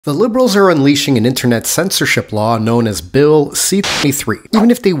The Liberals are unleashing an internet censorship law known as Bill C63.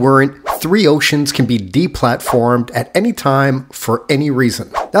 Even if they weren't, Three Oceans can be deplatformed at any time for any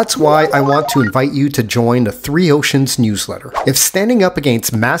reason. That's why I want to invite you to join the Three Oceans newsletter. If standing up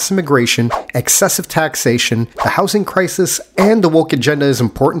against mass immigration, excessive taxation, the housing crisis, and the woke agenda is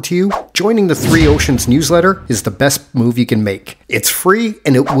important to you, joining the Three Oceans newsletter is the best move you can make. It's free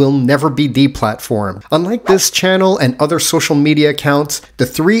and it will never be deplatformed. Unlike this channel and other social media accounts, the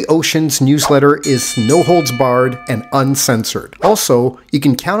Three Oceans newsletter is no holds barred and uncensored. Also, you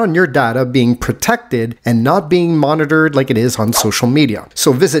can count on your data being protected and not being monitored like it is on social media.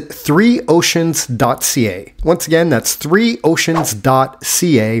 So visit 3oceans.ca. Once again, that's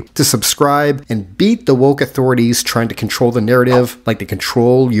 3oceans.ca to subscribe and beat the woke authorities trying to control the narrative like they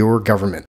control your government.